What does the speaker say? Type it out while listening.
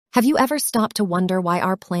Have you ever stopped to wonder why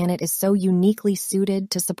our planet is so uniquely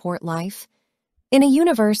suited to support life? In a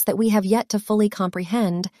universe that we have yet to fully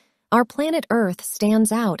comprehend, our planet Earth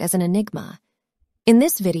stands out as an enigma. In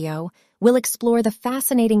this video, we'll explore the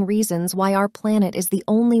fascinating reasons why our planet is the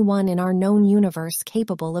only one in our known universe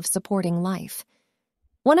capable of supporting life.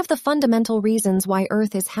 One of the fundamental reasons why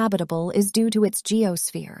Earth is habitable is due to its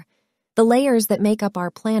geosphere. The layers that make up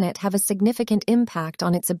our planet have a significant impact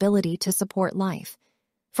on its ability to support life.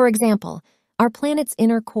 For example, our planet's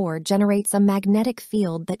inner core generates a magnetic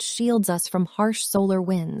field that shields us from harsh solar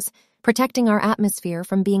winds, protecting our atmosphere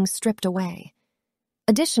from being stripped away.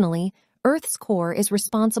 Additionally, Earth's core is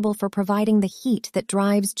responsible for providing the heat that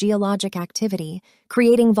drives geologic activity,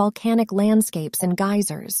 creating volcanic landscapes and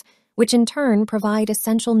geysers, which in turn provide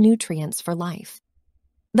essential nutrients for life.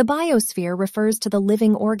 The biosphere refers to the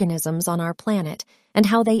living organisms on our planet and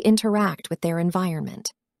how they interact with their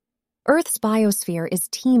environment. Earth's biosphere is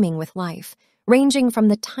teeming with life, ranging from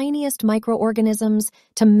the tiniest microorganisms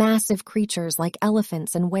to massive creatures like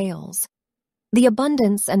elephants and whales. The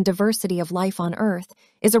abundance and diversity of life on Earth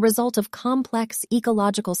is a result of complex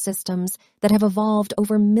ecological systems that have evolved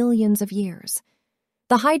over millions of years.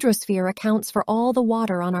 The hydrosphere accounts for all the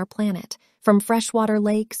water on our planet, from freshwater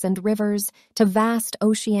lakes and rivers to vast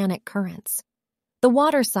oceanic currents. The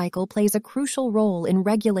water cycle plays a crucial role in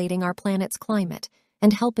regulating our planet's climate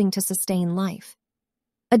and helping to sustain life.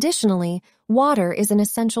 Additionally, water is an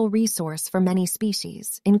essential resource for many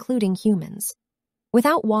species, including humans.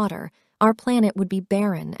 Without water, our planet would be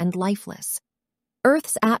barren and lifeless.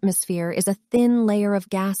 Earth's atmosphere is a thin layer of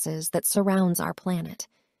gases that surrounds our planet.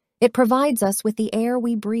 It provides us with the air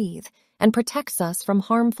we breathe and protects us from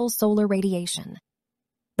harmful solar radiation.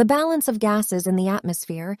 The balance of gases in the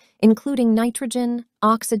atmosphere, including nitrogen,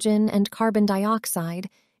 oxygen, and carbon dioxide,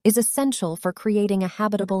 is essential for creating a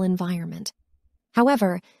habitable environment.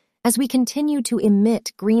 However, as we continue to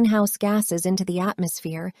emit greenhouse gases into the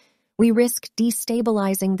atmosphere, we risk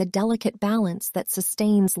destabilizing the delicate balance that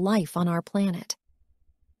sustains life on our planet.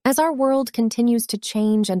 As our world continues to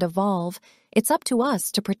change and evolve, it's up to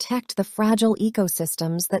us to protect the fragile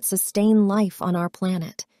ecosystems that sustain life on our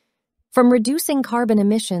planet. From reducing carbon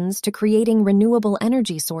emissions to creating renewable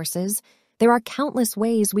energy sources, there are countless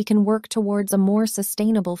ways we can work towards a more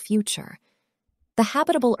sustainable future. The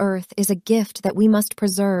habitable Earth is a gift that we must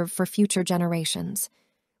preserve for future generations.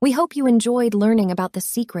 We hope you enjoyed learning about the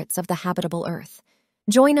secrets of the habitable Earth.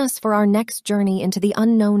 Join us for our next journey into the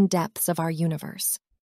unknown depths of our universe.